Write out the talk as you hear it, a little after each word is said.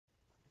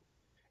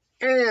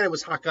And it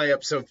was Hawkeye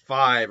episode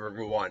 5,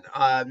 everyone.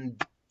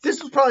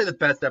 This was probably the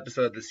best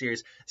episode of the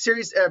series.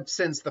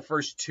 Since the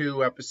first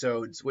 2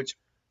 episodes, which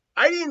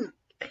I didn't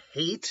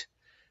hate.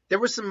 There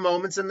were some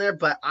moments in there,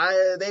 but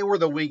there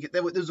was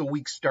a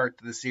weak start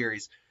to the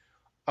series.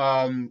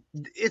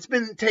 It's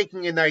been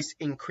taking a nice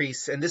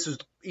increase, and this was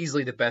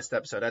easily the best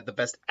episode. It had the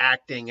best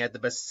acting, had the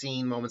best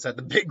scene moments, had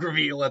the big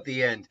reveal at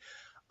the end.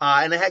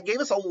 And it gave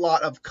us a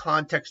lot of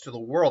context to the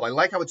world. I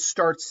like how it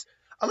starts.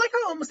 I like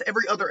how almost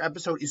every other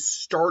episode is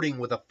starting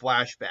with a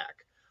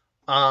flashback.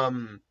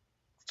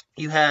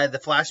 You had the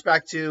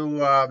flashback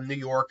to New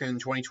York in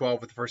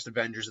 2012 with the first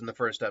Avengers in the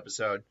first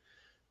episode.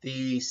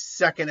 The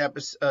second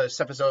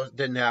episode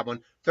didn't have one.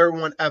 Third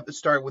one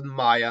started with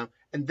Maya,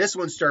 and this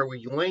one started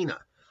with Yelena.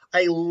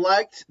 I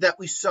liked that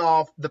we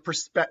saw the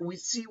perspective. We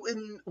see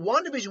in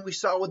WandaVision, we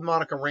saw with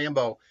Monica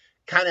Rambeau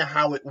kind of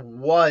how it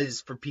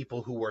was for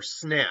people who were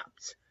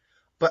snapped.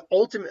 But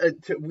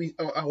ultimately,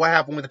 what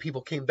happened when the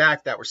people came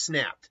back that were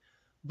snapped.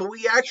 But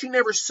we actually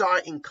never saw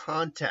it in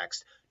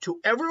context. To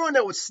everyone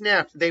that was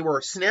snapped, they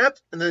were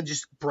snapped and then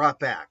just brought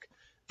back.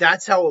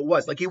 That's how it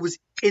was. Like, it was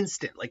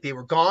instant. Like, they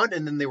were gone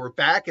and then they were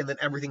back and then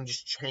everything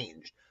just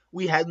changed.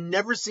 We had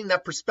never seen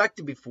that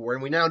perspective before,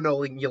 and we now know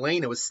like,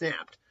 Yelena was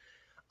snapped.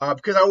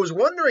 Because I was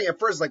wondering at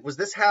first, like, was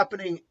this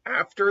happening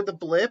after the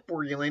blip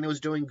where Yelena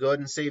was doing good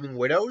and saving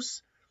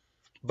widows?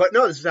 But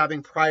no, this is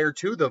happening prior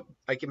to the,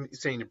 I keep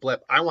saying the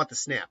blip. I want the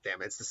snap,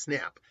 damn it. It's the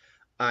snap.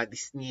 The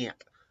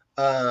snap.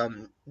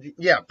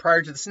 Yeah,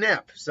 prior to the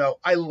snap. So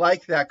I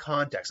like that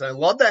context. And I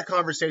love that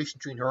conversation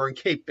between her and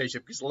Kate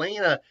Bishop, because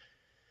Yelena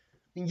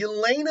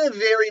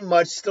very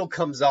much still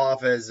comes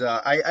off as,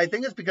 I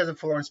think it's because of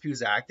Florence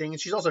Pugh's acting,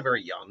 and she's also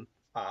very young.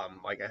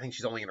 Like, I think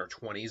she's only in her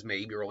 20s,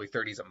 maybe early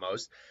 30s at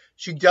most.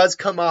 She does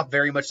come off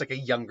very much like a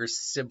younger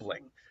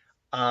sibling.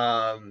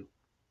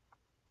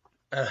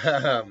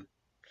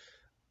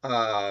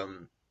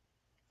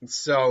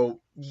 So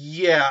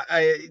yeah,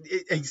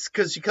 it's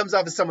because she comes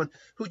off as someone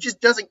who just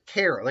doesn't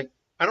care. Like,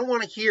 I don't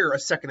want to hear a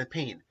second of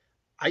pain.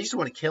 I just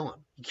want to kill him.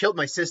 He killed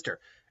my sister.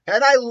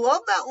 And I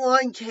love that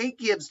line Kate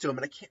gives to him,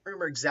 and I can't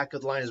remember exactly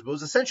what the line is, but it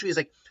was essentially, it's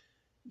like,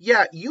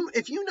 yeah,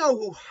 if you know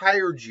who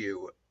hired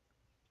you,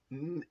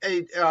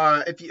 maybe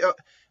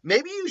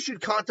you should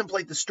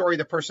contemplate the story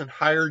the person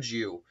hired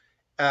you,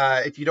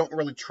 if you don't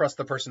really trust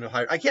the person who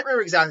hired. I can't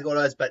remember exactly what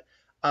it was, but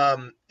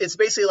it's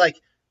basically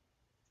like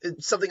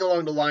something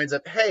along the lines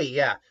of, hey,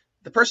 yeah,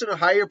 the person who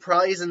hired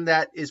probably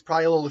is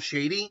probably a little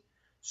shady.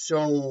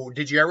 So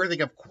did you ever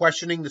think of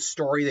questioning the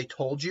story they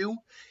told you?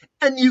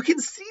 And you can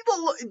see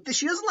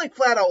she doesn't like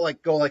flat out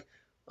like go like,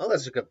 oh,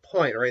 that's a good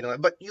point, right?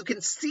 But you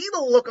can see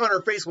the look on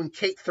her face when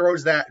Kate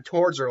throws that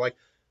towards her, like,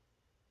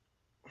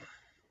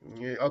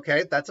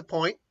 okay, that's a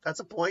point.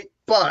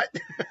 But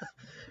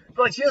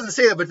like, she doesn't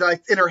say that, but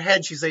like in her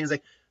head, she's saying,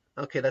 like,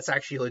 okay, that's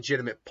actually a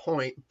legitimate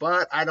point,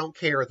 but I don't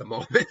care at the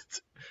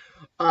moment.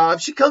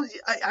 She comes,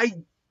 I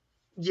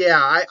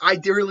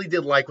really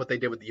did like what they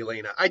did with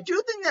Yelena. I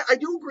do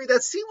agree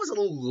that scene was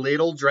a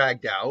little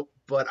dragged out,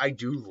 but I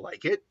do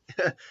like it.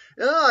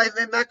 Oh, I've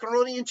had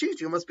macaroni and cheese.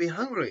 You must be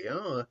hungry.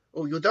 Oh,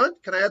 you done?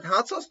 Can I add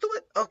hot sauce to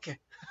it? Okay.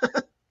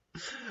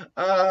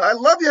 I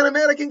love you on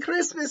American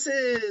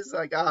Christmases.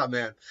 Like, oh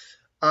man.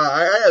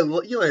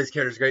 Yelena's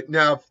character's great.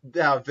 Now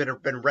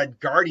been Red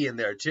Guardian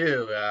there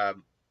too. Oh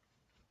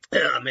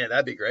man,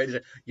 that'd be great.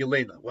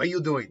 Yelena, why are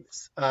you doing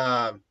this?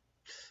 Absolutely.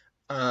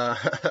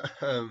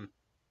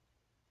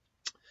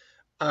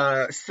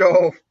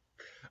 So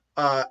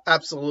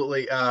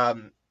absolutely, I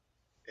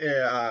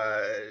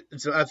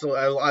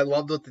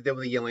love what they did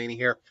with the Yelena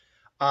here.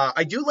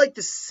 I do like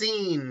the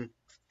scene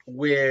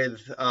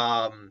with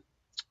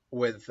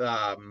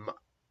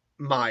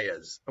Maya,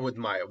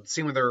 the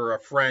scene with her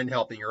friend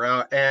helping her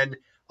out, and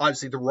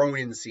obviously the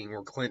Ronin scene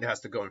where Clint has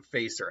to go and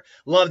face her.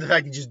 Love the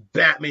fact that just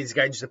Batman's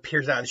guy just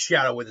appears out of the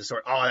shadow with his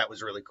sword. Oh, that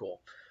was really cool.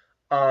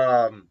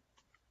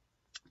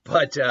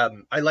 But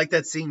I like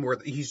that scene where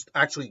he's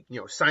actually,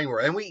 sign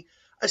words. And we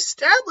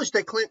established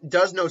that Clint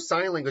does know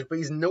sign language, but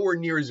he's nowhere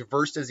near as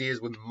versed as he is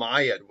with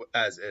Maya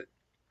as it.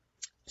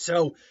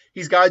 So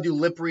he's got to do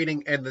lip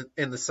reading and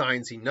the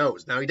signs he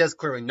knows. Now, he does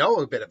clearly know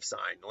a bit of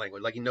sign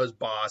language, like he knows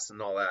boss and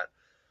all that.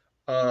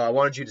 I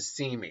wanted you to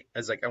see me.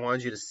 I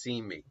wanted you to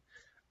see me.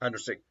 I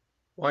understand.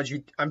 I'm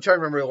trying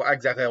to remember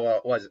exactly what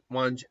it was.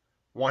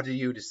 Wanted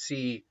you to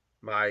see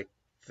my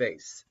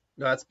face.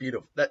 No, that's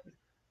beautiful.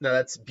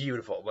 That's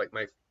beautiful. Like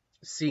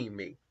seeing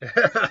me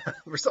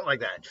or something like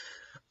that.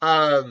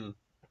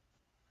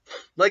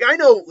 Like, I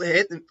know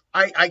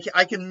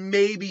I can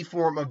maybe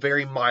form a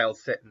very mild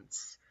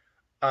sentence.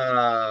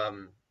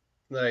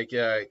 Like,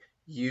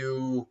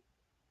 you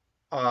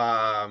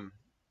or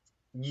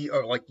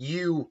like,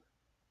 you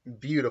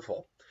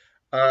beautiful.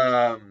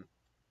 So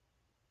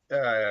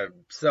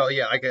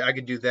yeah, I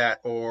could do that,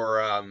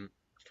 or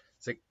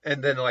it's like,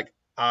 and then like,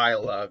 I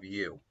love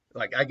you.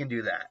 Like, I can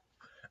do that.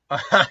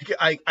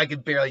 I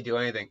could barely do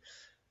anything.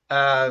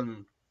 Yeah,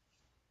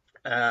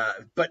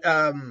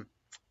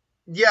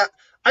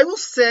 I will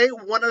say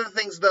one of the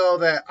things though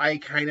that I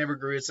kind of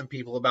agree with some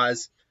people about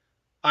is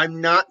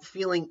I'm not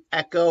feeling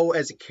Echo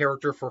as a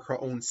character for her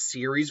own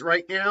series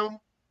right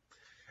now.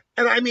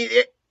 And I mean,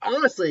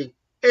 honestly,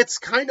 it's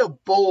kind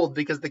of bold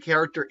because the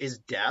character is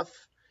deaf,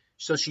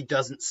 so she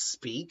doesn't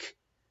speak.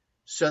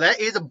 So that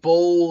is a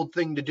bold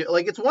thing to do.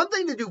 Like, it's one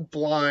thing to do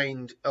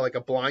blind, like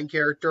a blind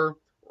character,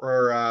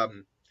 or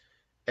I'm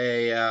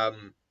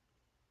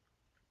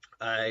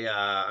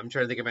trying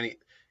to think of any,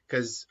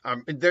 because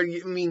there.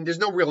 I mean, there's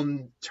no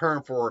real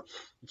term for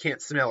you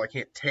can't smell or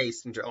can't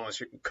taste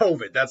unless you're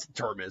COVID. That's the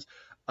term is.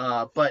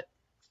 But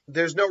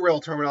there's no real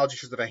terminology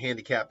because of a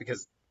handicap,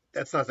 because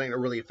that's not something that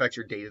really affects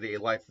your day-to-day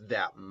life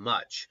that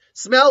much.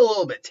 Smell a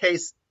little bit,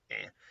 taste,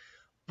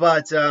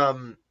 but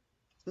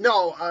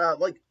no,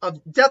 like a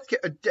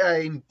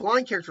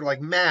blind character like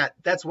Matt,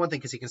 that's one thing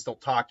because he can still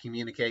talk,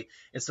 communicate,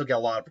 and still get a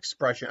lot of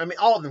expression. I mean,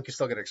 all of them can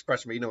still get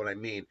expression, but you know what I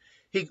mean.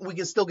 We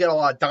can still get a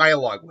lot of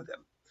dialogue with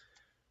him.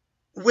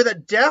 With a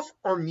deaf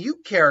or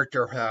mute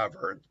character,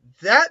 however,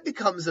 that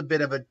becomes a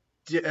bit of a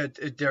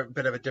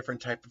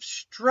different type of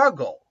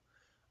struggle,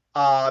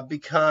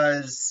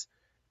 because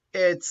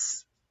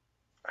it's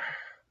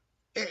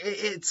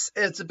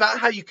about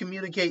how you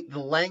communicate the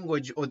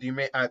language with your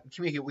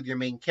communicate with your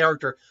main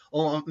character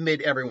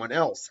amid everyone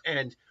else.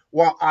 And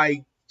while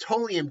I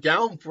totally am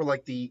down for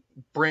like the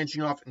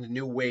branching off into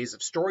new ways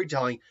of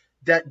storytelling,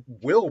 that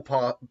will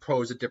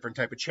pose a different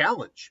type of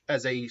challenge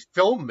as a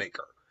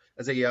filmmaker,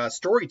 as a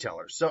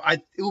storyteller. So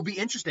it will be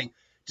interesting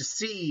to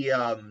see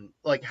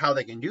like how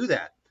they can do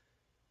that.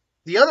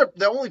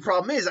 The only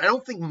problem is I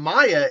don't think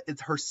Maya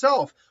is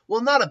herself,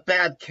 well, not a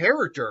bad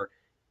character,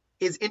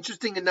 is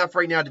interesting enough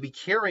right now to be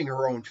carrying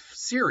her own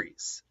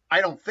series.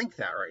 I don't think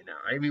that right now.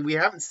 I mean, we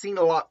haven't seen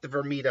a lot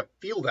for me to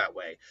feel that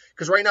way.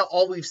 Because right now,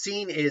 all we've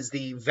seen is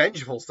the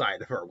vengeful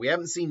side of her. We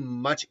haven't seen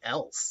much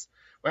else.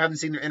 We haven't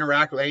seen her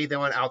interact with anything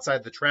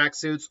outside the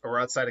tracksuits or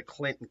outside of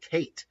Clint and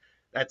Kate.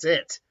 That's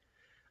it.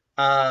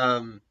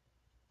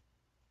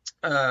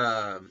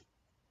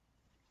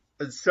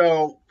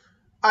 So...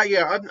 I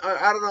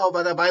don't know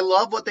about that, but I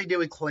love what they did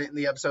with Clint in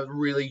the episode.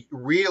 Really,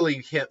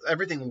 really hit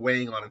everything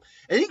weighing on him.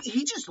 And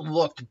he just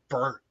looked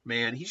burnt,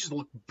 man. He just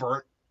looked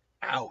burnt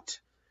out.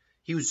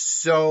 He was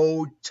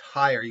so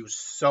tired. He was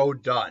so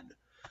done.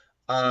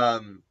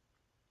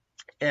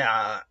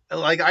 Yeah,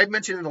 like I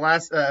mentioned in the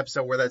last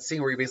episode where that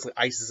scene where he basically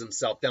ices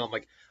himself down. I'm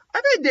like,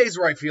 I've had days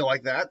where I feel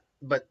like that.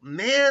 But,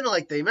 man,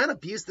 like the amount of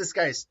abuse this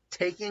guy is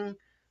taking.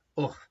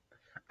 Ugh.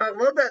 I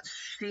love that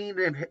scene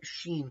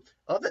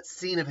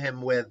of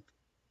him with...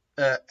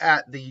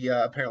 at the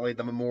apparently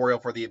the memorial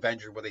for the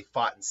Avengers where they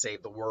fought and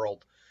saved the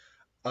world.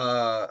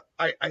 I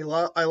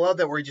love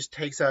that where he just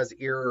takes out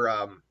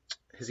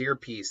his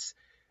earpiece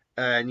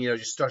and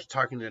just starts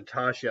talking to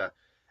Natasha,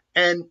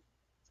 and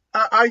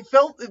I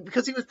felt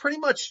because he was pretty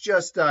much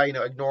just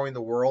ignoring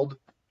the world.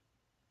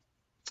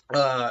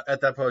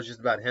 At that point, it was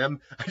just about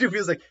him. I do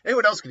feel like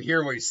anyone else could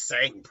hear what he's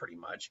saying pretty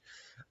much.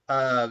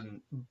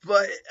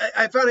 But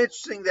I found it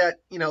interesting that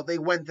they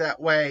went that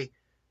way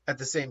at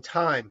the same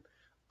time.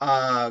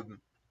 Wow,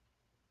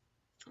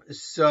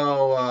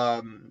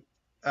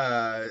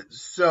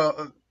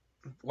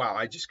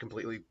 I just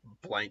completely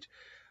blanked.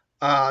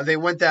 They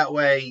went that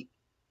way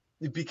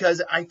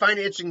because I find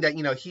it interesting that,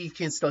 he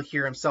can still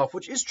hear himself,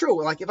 which is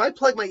true. Like if I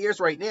plug my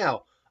ears right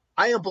now,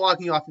 I am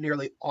blocking off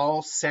nearly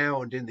all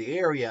sound in the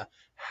area.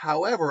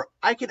 However,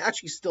 I can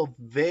actually still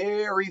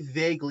very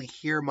vaguely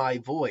hear my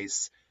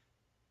voice,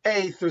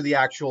 through the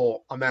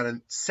actual amount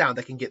of sound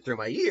that can get through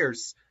my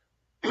ears.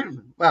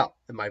 Well,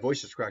 and my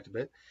voice is cracked a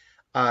bit,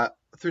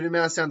 through the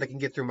amount of sound that can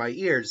get through my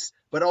ears,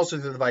 but also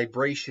through the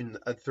vibration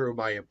through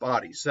my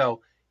body.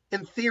 So,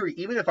 in theory,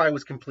 even if I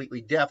was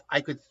completely deaf,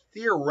 I could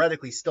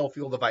theoretically still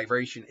feel the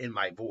vibration in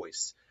my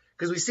voice.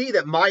 Because we see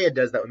that Maya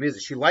does that with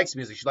music. She likes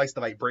music. She likes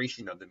the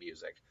vibration of the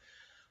music.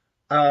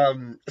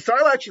 So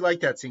I actually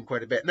liked that scene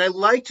quite a bit. And I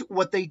liked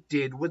what they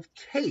did with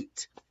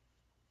Kate.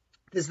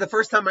 This is the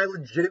first time I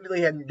legitimately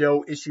had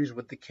no issues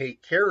with the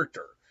Kate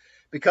character.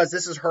 Because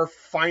this is her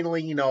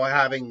finally,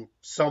 having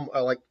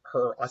someone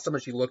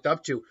she looked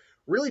up to,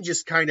 really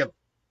just kind of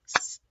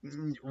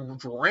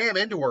ram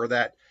into her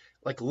that,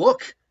 like,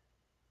 look,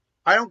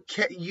 I don't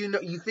care,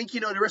 you think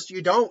you know the rest of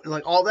you don't, and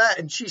like all that,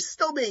 and she's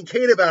still being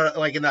Kate about it,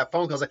 like in that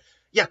phone call, like,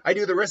 yeah, I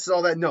do the rest of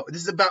all that, no,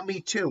 this is about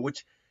me too,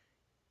 which,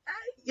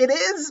 it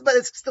is, but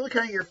it's still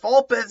kind of your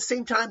fault, but at the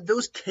same time,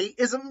 those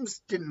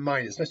Kate-isms didn't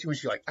mind, especially when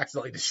she, like,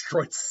 accidentally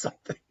destroyed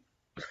something.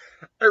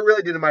 I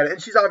really didn't mind it,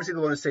 and she's obviously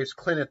the one who saves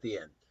Clint at the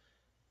end.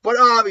 But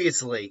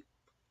obviously,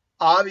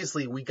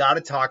 we got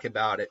to talk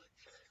about it.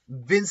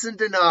 Vincent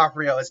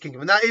D'Onofrio as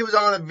Kingpin. Now, it was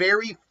on a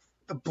very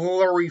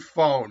blurry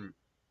phone,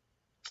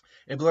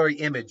 a blurry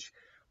image.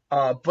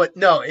 But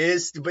no,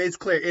 it's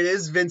clear. It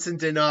is Vincent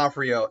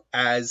D'Onofrio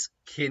as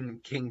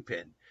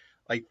Kingpin.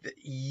 Like,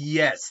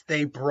 yes,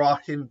 they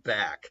brought him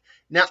back.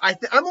 Now,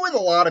 I'm with a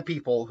lot of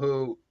people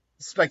who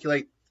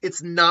speculate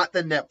it's not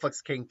the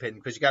Netflix Kingpin,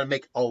 because you got to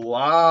make a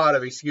lot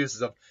of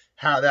excuses of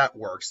how that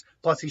works.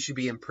 Plus, he should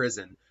be in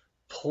prison.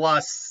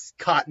 Plus,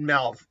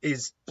 Cottonmouth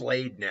is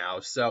Blade now.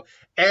 So,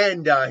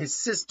 and his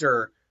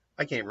sister,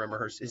 I can't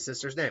remember his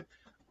sister's name.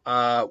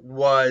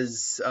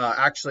 was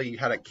actually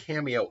had a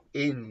cameo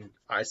in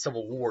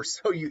Civil War,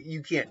 so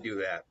you can't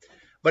do that.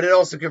 But it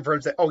also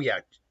confirms that, oh yeah,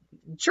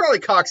 Charlie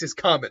Cox is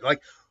coming.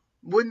 Like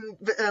when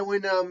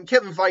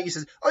Kevin Feige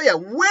says, oh yeah,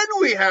 when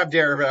we have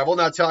Daredevil,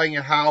 not telling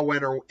you how,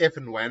 when, or if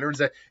and when, or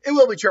that it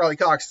will be Charlie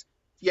Cox.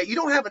 Yeah, you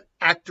don't have an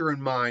actor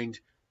in mind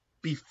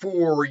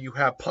before you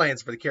have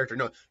plans for the character.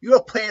 No, you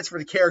have plans for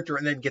the character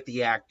and then get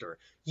the actor.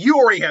 You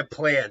already have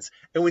plans.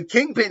 And with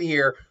Kingpin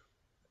here,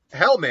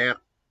 hell man,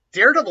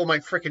 Daredevil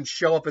might freaking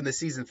show up in the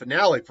season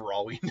finale for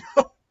all we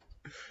know.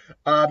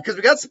 Because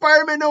we got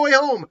Spider-Man No Way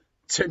Home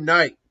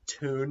tonight.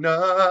 Me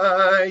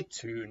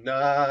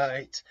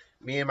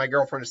and my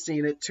girlfriend are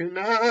seeing it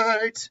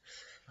tonight.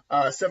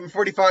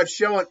 7:45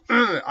 showing.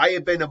 I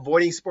have been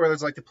avoiding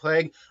spoilers like the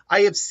plague.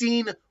 I have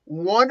seen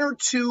one or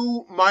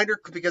two minor,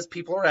 because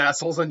people are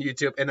assholes on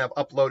YouTube and have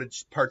uploaded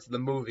parts of the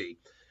movie,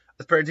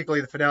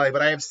 particularly the finale.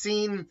 But I have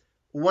seen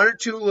one or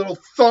two little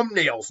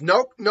thumbnails.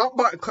 Nope, not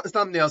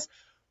thumbnails.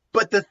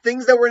 But the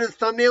things that were in the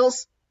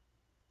thumbnails,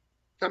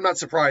 I'm not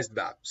surprised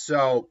about.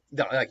 So,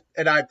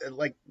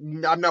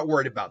 I'm not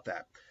worried about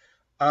that.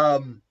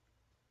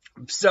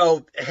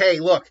 So, hey,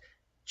 look,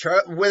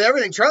 with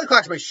everything, Charlie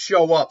Cox may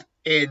show up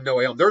in No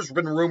Way Home. There's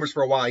been rumors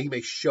for a while he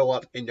may show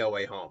up in No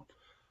Way Home.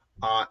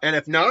 And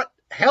if not,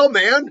 hell,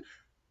 man,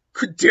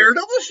 could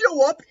Daredevil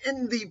show up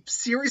in the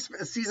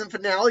season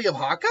finale of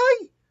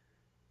Hawkeye?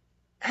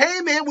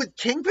 Hey, man, with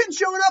Kingpin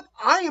showing up,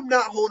 I am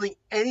not holding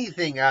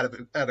anything out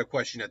of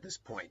question at this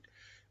point.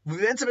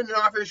 Vince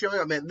D'Onofrio showing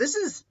up, man. This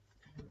is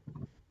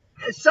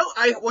so.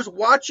 I was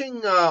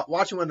watching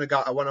one of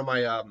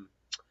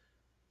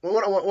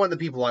the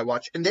people I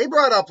watch, and they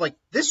brought up like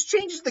this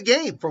changes the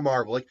game for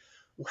Marvel. Like,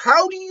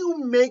 how do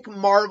you make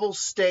Marvel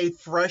stay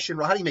fresh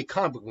and how do you make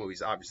comic book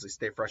movies obviously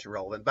stay fresh and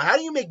relevant? But how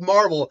do you make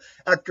Marvel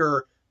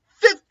after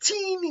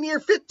 15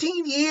 years?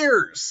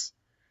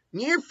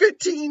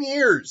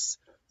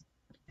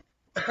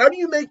 How do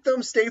you make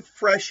them stay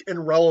fresh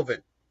and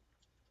relevant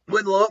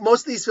when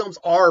most of these films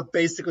are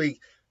basically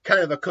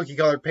kind of a cookie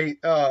color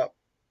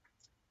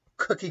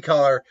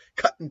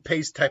cut and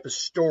paste type of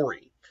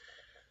story?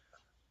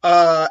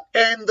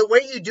 And the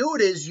way you do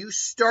it is you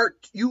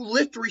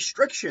lift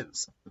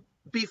restrictions.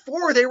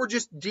 Before they were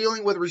just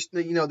dealing with,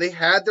 they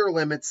had their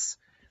limits.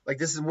 Like,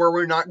 this is where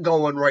we're not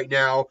going right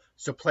now.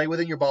 So play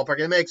within your ballpark.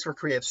 It makes for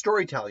creative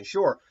storytelling,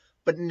 sure.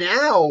 But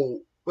now,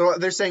 well,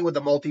 they're saying with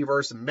the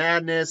multiverse of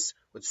madness,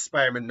 with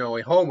Spider-Man No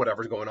Way Home,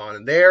 whatever's going on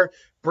in there,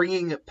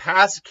 bringing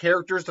past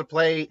actors to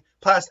play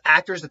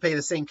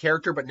the same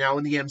character, but now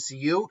in the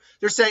MCU,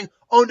 they're saying,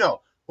 oh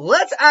no,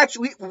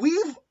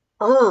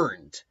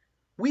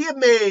 we have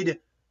made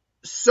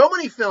so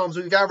many films.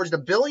 We've averaged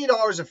 $1 billion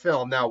a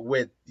film now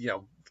with,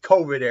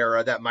 COVID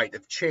era. That might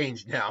have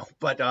changed now,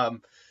 but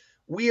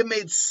we have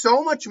made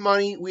so much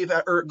money. We've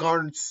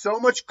garnered so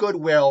much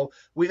goodwill.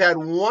 We've had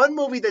one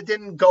movie that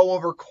didn't go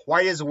over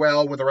quite as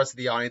well with the rest of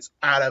the audience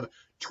out of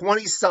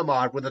 20 some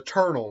odd with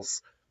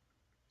Eternals.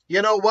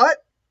 You know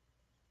what?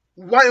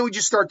 Why don't we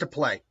just start to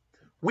play?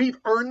 We've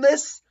earned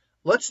this.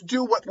 Let's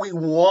do what we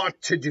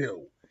want to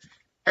do.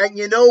 And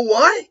you know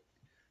what?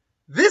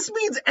 This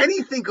means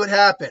anything could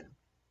happen.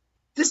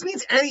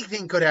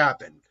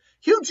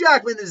 Hugh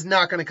Jackman is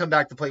not going to come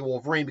back to play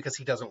Wolverine because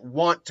he doesn't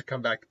want to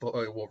come back to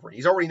play Wolverine.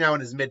 He's already now in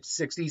his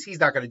mid-60s. He's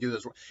not going to do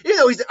this. Even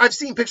though I've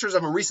seen pictures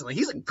of him recently.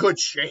 He's in good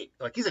shape.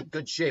 But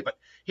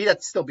he'd have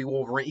to still be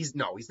Wolverine. He's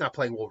not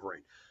playing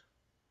Wolverine.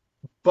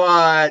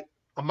 But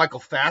a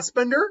Michael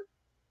Fassbender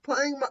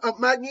playing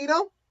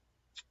Magneto?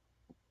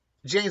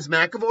 James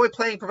McAvoy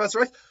playing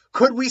Professor X?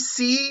 Could we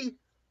see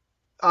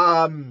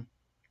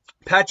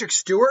Patrick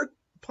Stewart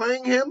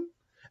playing him?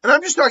 And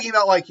I'm just talking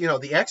about,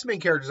 the X-Men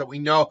characters that we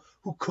know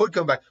who could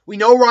come back. We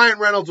know Ryan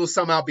Reynolds will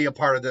somehow be a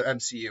part of the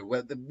MCU.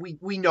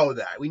 We know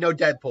that. We know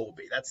Deadpool will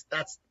be.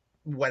 That's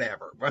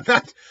whatever. I'm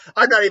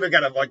not even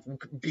gonna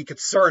be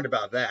concerned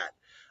about that.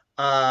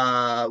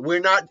 We're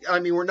not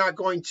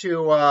going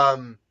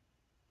to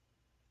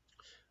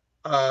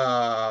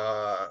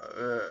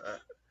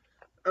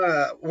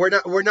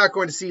we're not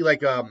going to see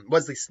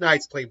Wesley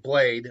Snipes play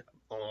Blade,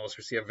 unless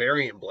we see a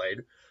variant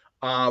Blade.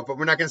 But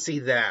we're not going to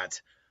see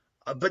that.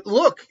 But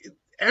look,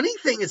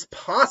 anything is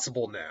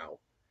possible now.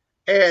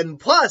 And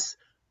plus,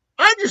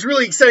 I'm just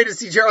really excited to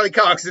see Charlie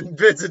Cox and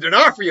Vincent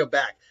D'Onofrio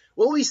back.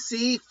 Will we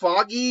see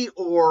Foggy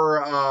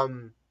or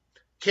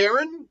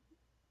Karen?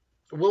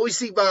 Will we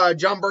see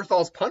John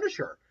Berthol's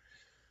Punisher?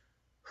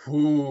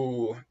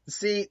 Ooh.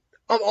 See,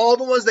 of all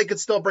the ones they could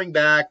still bring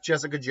back,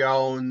 Jessica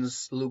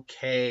Jones, Luke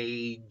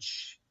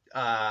Cage,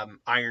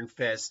 Iron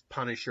Fist,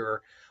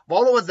 Punisher, of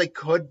all the ones they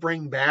could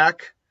bring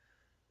back,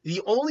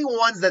 the only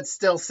ones that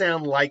still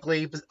sound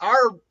likely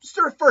are,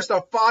 first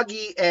off,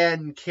 Foggy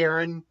and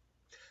Karen.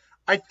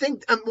 I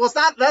think,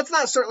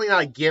 that's certainly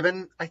not a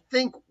given. I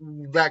think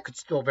that could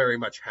still very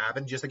much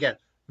happen. Just, again,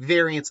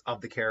 variants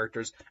of the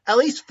characters. At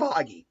least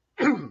Foggy.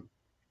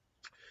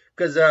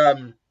 Because,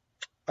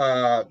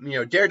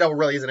 Daredevil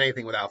really isn't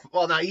anything without,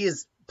 now he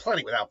is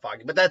plenty without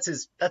Foggy, but that's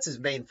his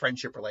main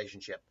friendship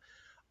relationship.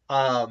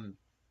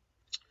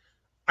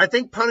 I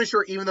think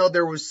Punisher, even though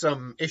there was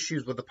some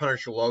issues with the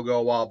Punisher logo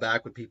a while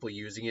back with people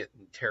using it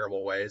in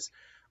terrible ways,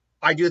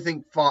 I do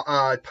think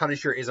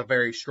Punisher is a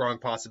very strong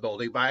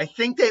possibility. But I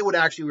think they would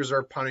actually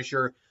reserve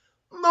Punisher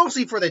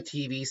mostly for the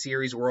TV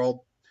series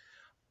world.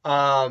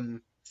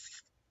 Um,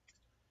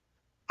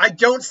 I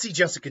don't see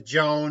Jessica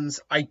Jones.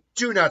 I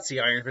do not see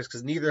Iron Fist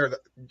because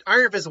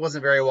Iron Fist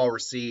wasn't very well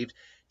received.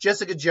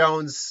 Jessica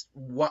Jones,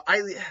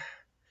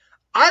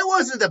 I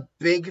wasn't a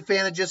big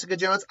fan of Jessica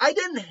Jones. I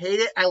didn't hate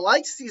it. I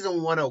liked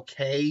season 1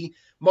 okay,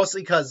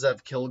 mostly because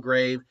of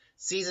Kilgrave.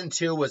 Season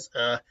 2 was,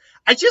 I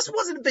just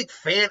wasn't a big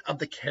fan of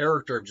the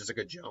character of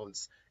Jessica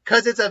Jones.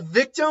 Because it's a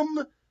victim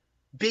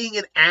being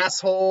an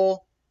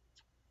asshole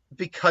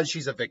because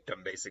she's a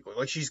victim, basically.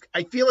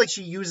 I feel like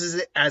she uses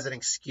it as an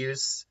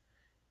excuse.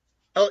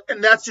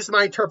 And that's just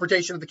my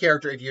interpretation of the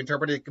character. If you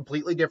interpret it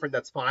completely different,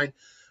 that's fine.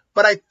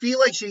 But I feel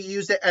like she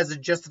used it as a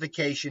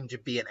justification to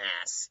be an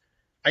ass.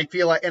 I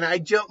feel like, and I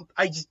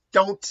just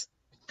don't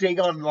dig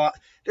on a lot.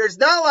 There's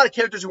not a lot of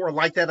characters who are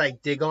like that I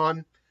dig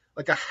on.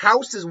 Like a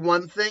House is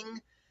one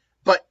thing,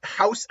 but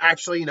House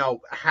actually,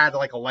 had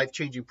like a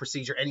life-changing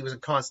procedure and he was in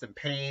constant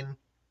pain.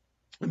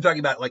 I'm talking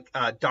about like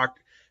Dr.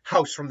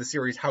 House from the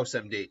series House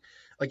MD.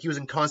 Like he was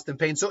in constant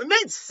pain. So it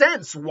made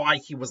sense why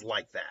he was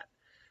like that.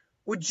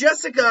 With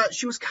Jessica,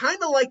 she was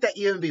kind of like that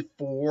even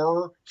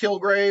before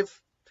Kilgrave.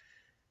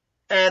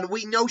 And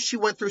we know she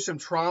went through some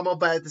trauma,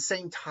 but at the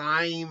same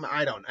time,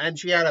 I don't know. And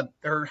she had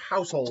her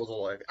household was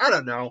alive. I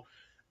don't know.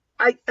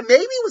 Maybe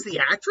it was the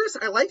actress.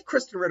 I liked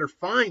Kristen Ritter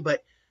fine,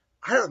 but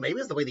I don't know. Maybe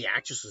it's the way the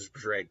actress was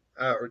portrayed,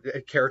 or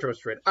the character was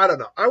portrayed. I don't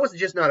know. I was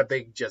just not a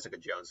big Jessica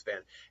Jones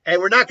fan.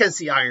 And we're not going to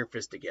see Iron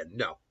Fist again.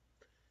 No.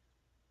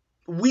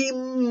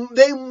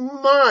 They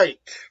might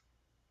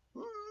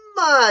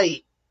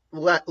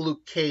let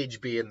Luke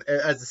Cage be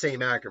as the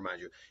same actor,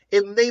 mind you.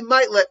 They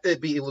might let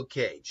it be Luke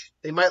Cage.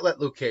 They might let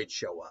Luke Cage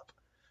show up.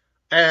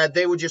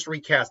 They would just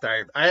recast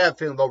Iron Fist. I have a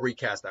feeling they'll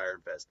recast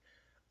Iron Fist.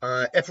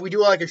 If we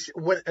do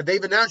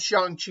they've announced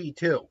Shang-Chi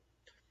too.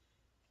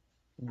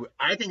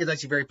 I think it's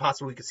actually very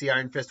possible we could see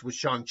Iron Fist with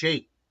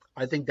Shang-Chi.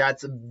 I think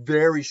that's a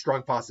very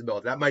strong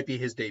possibility. That might be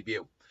his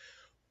debut.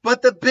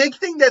 But the big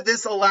thing that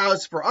this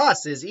allows for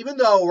us is, even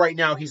though right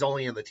now he's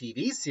only in the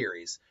TV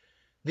series,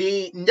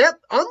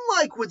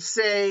 unlike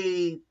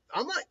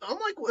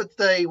what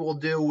they will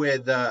do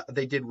with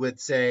they did with,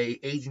 say,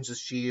 Agents of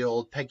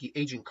S.H.I.E.L.D.,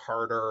 Agent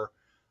Carter,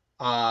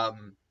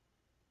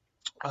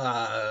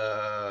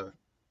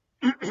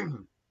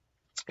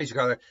 Agent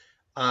Carter,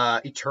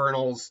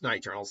 Eternals, not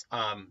Eternals,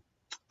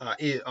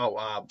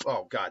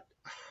 God,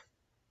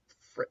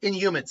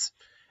 Inhumans,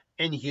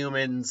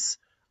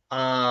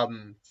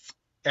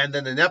 and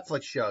then the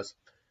Netflix shows.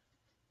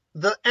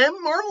 The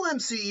Marvel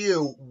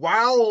MCU,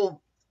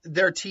 while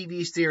their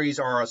TV series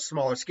are a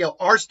smaller scale,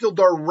 are still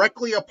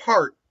directly a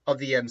part of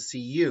the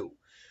MCU.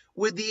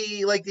 With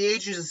the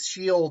Agents of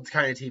S.H.I.E.L.D.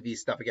 kind of TV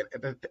stuff, again,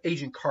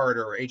 Agent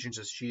Carter or Agents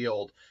of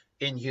S.H.I.E.L.D.,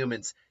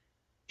 Inhumans,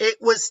 it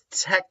was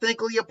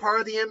technically a part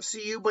of the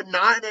MCU, but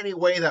not in any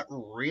way that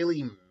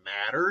really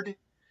mattered.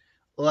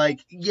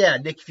 Like, yeah,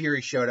 Nick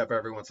Fury showed up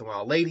every once in a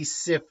while. Lady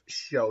Sif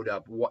showed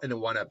up in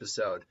one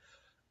episode.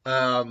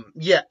 And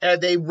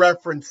they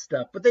referenced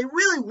stuff, but they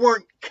really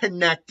weren't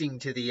connecting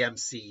to the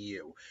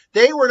MCU.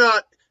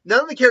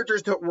 None of the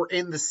characters that were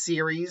in the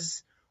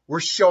series were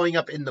showing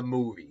up in the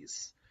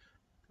movies.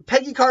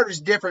 Peggy Carter's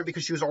different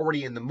because she was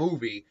already in the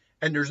movie,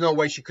 and there's no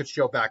way she could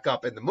show back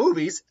up in the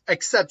movies,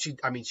 except she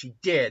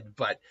did,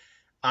 but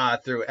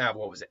through,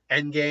 what was it,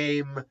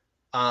 Endgame,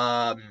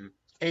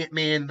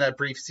 Ant-Man, that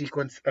brief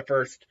sequence at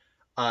first,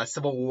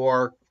 Civil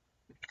War.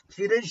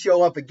 She didn't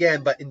show up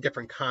again, but in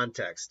different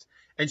context.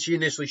 And she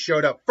initially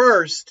showed up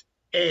first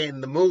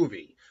in the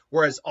movie,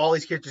 whereas all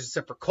these characters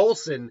except for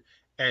Coulson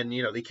and,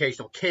 the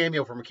occasional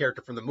cameo from a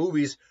character from the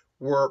movies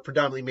were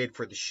predominantly made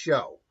for the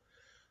show.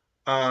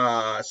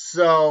 And let's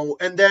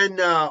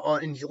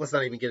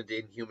not even get into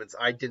Inhumans.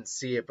 I didn't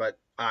see it, but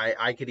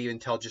I could even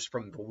tell just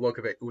from the look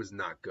of it, it was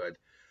not good.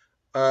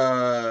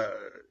 While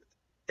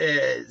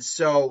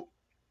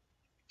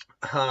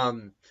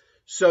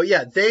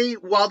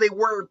they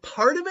were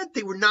part of it,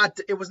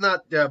 it was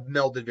not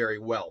melded very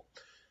well.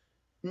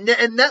 And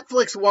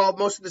Netflix, while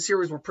most of the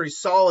series were pretty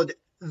solid,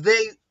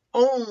 they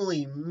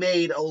only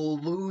made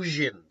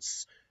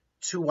allusions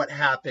to what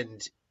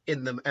happened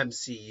in the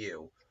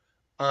MCU.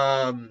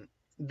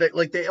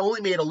 They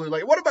only made allusions,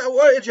 like, what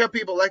if you have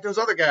people like those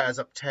other guys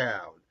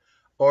uptown?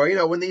 Or,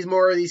 when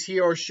more of these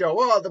heroes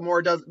show up, the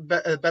more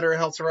better it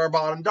helps for our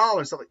bottom dollar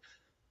and stuff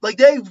like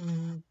they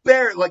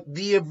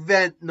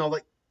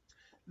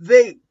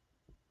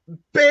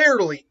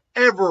barely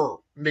ever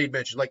made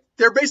mention. Like,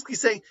 they're basically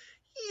saying,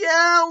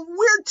 yeah,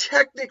 we're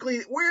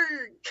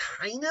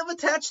kind of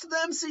attached to the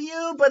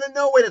MCU, but in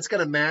no way that's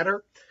going to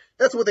matter.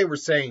 That's what they were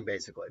saying,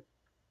 basically.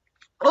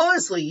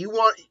 Honestly, you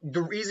want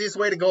the easiest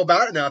way to go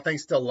about it now,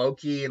 thanks to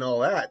Loki and all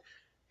that.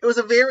 It was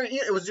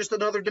just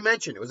another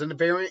dimension. It was in a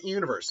variant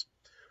universe.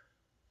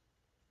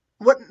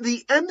 What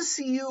the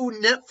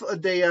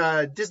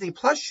MCU Disney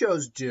Plus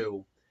shows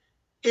do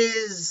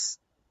is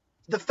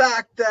the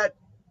fact that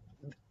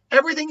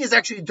everything is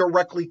actually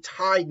directly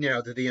tied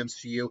now to the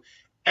MCU,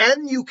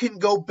 and you can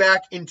go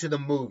back into the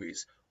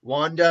movies.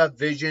 Wanda,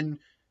 Vision,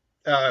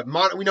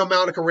 we know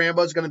Monica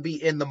Rambeau is going to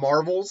be in the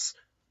Marvels.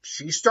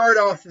 She started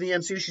off in the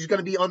MCU. She's going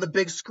to be on the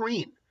big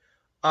screen.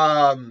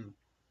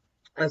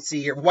 Let's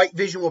see here. White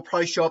Vision will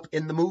probably show up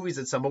in the movies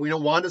at some point. We know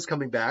Wanda's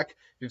coming back.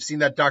 You've seen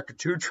that Doctor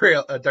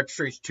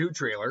Strange 2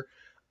 trailer.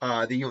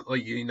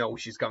 You know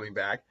she's coming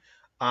back.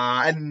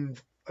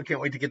 And I can't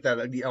wait to get that,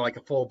 like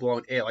a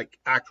full-blown, like,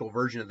 actual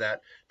version of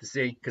that to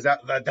see, because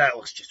that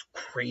looks just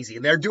crazy.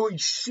 And they're doing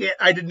shit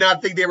I did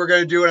not think they were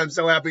going to do, and I'm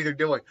so happy they're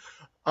doing.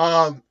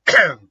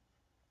 Falcon,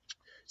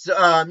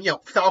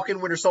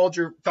 Winter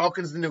Soldier,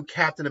 Falcon's the new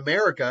Captain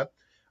America.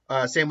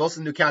 Sam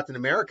Wilson's the new Captain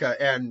America,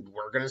 and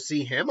we're going to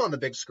see him on the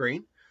big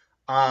screen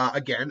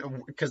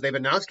again, because they've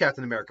announced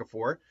Captain America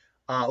 4.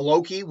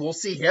 Loki, we'll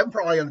see him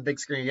probably on the big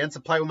screen again, so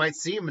probably we might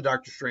see him in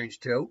Doctor Strange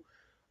 2.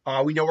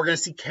 We know we're going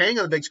to see Kang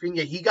on the big screen.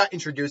 Yeah, he got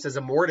introduced as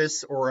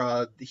Immortus,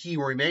 or He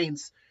Who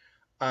Remains.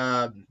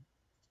 And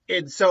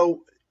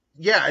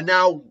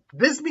now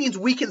this means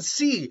we can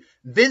see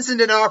Vincent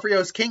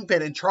D'Onofrio's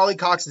Kingpin and Charlie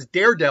Cox's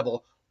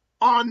Daredevil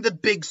on the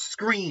big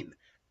screen.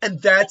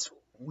 And that's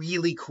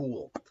really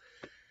cool.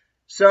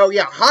 So,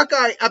 yeah,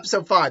 Hawkeye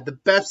episode 5, the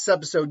best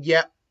episode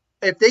yet.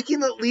 If they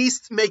can at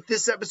least make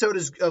this episode,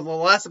 the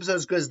last episode,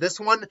 as good as this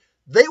one,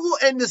 they will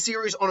end the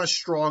series on a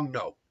strong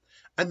note.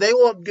 And they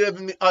will have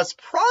given us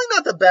probably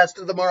not the best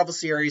of the Marvel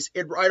series.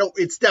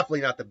 It's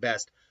definitely not the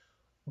best,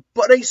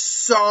 but a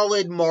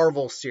solid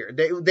Marvel series.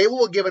 They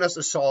will have given us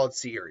a solid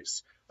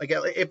series. Like,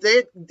 if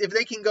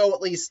they can go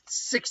at least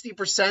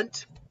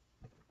 60%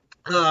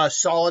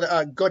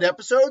 solid good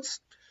episodes,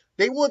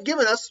 they will have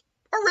given us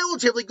a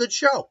relatively good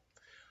show.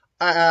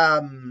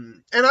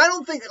 And I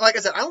don't think, like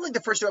I said, I don't think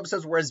the first 2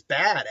 episodes were as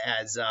bad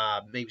as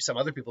maybe some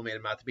other people made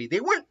them out to be.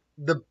 They weren't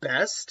the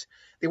best.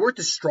 They weren't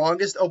the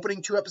strongest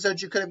opening 2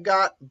 episodes you could have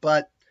got,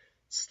 but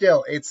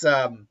still, it's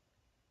an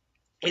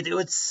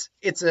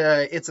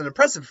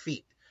impressive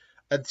feat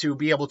to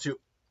be able to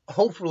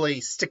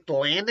hopefully stick the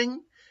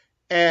landing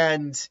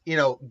and,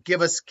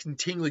 give us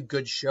continually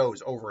good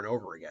shows over and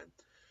over again.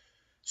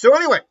 So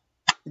anyway,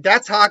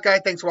 that's Hawkeye.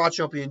 Thanks for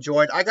watching. Hope you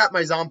enjoyed. I got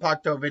my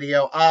Zompacto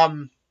video.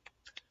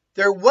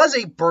 There was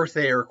a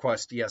birthday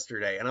request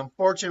yesterday, and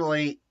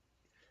unfortunately,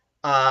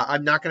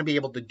 I'm not going to be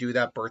able to do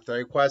that birthday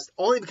request,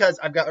 only because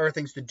I've got other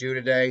things to do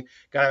today.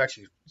 Got to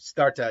actually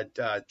start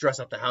to dress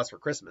up the house for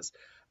Christmas.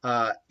 We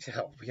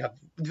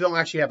don't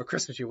actually have a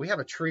Christmas tree. We have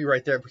a tree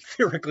right there. We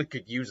theoretically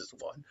could use as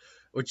one,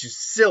 which is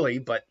silly,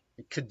 but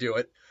we could do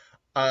it.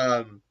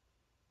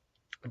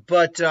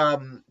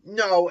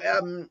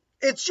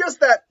 It's just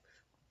that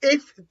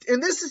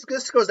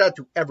this goes out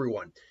to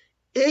everyone.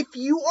 If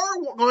you are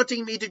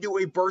wanting me to do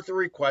a birthday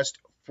request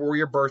for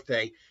your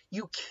birthday,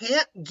 you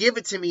can't give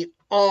it to me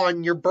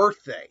on your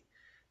birthday,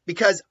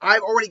 because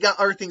I've already got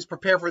other things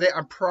prepared for that.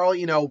 I'm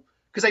probably,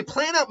 because I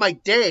plan out my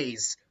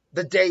days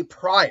the day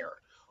prior,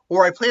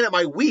 or I plan out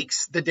my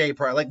weeks the day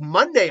prior. Like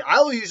Monday,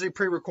 I'll usually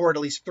pre-record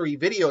at least 3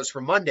 videos for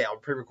Monday. I'll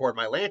pre-record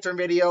my Lantern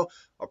video,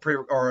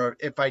 or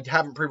if I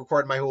haven't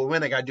pre-recorded my Who Would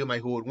Win, I got to do my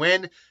Who Would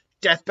Win.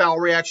 Death Battle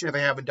reaction if I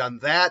haven't done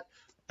that.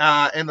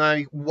 And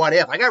then what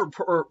if? I got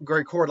to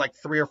record like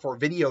 3 or 4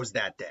 videos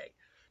that day,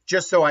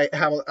 just so I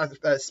have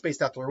a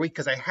spaced out through a week,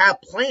 because I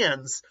have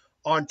plans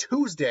on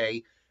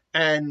Tuesday,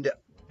 and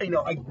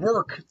I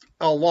work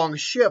a long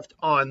shift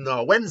on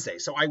Wednesday,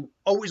 so I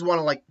always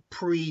want to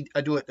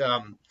do it.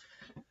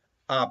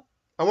 I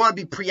want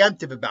to be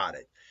preemptive about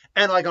it,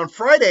 and like on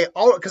Friday,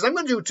 because I'm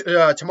going to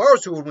do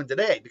tomorrow's Who Would Win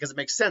today, because it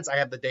makes sense. I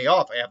have the day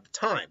off, I have the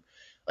time.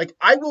 Like,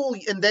 I will,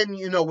 and then,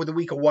 with the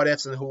week of what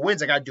ifs and who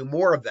wins, I got to do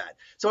more of that.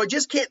 So I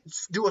just can't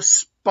do a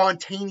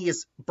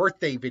spontaneous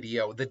birthday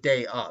video the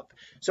day of.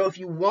 So if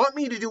you want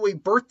me to do a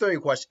birthday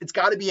request, it's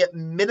got to be at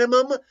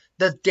minimum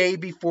the day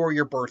before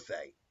your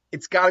birthday.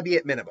 It's got to be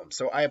at minimum.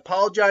 So I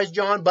apologize,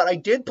 John, but I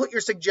did put your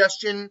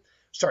suggestion,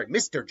 sorry,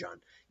 Mr. John,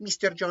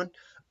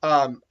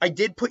 I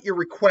did put your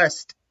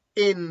request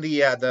in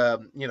the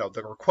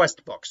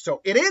request book. So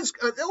it is,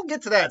 they'll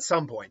get to that at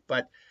some point,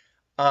 but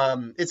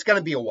it's going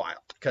to be a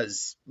while,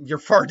 because you're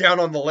far down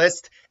on the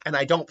list, and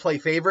I don't play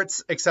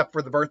favorites except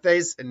for the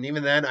birthdays. And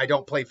even then, I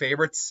don't play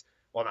favorites.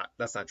 Well,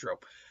 that's not true.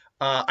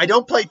 I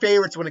don't play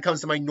favorites when it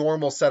comes to my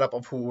normal setup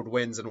of who would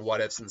wins and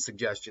what ifs and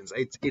suggestions.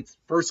 It's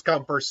first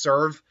come, first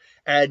serve.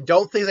 And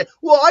don't think that,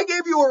 well, I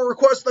gave you a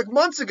request like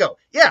months ago.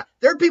 Yeah,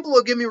 there are people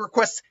who give me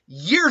requests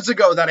years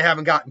ago that I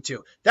haven't gotten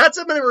to. That's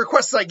how many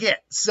requests I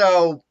get.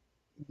 So,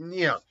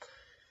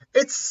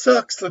 it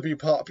sucks to be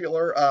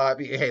popular.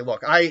 Hey,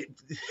 look, I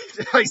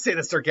say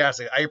this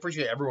sarcastically. I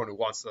appreciate everyone who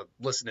wants to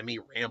listen to me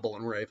ramble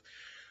and rave.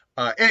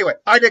 Anyway,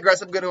 I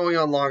digress. I'm going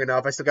on long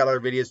enough. I still got other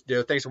videos to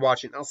do. Thanks for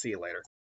watching. I'll see you later.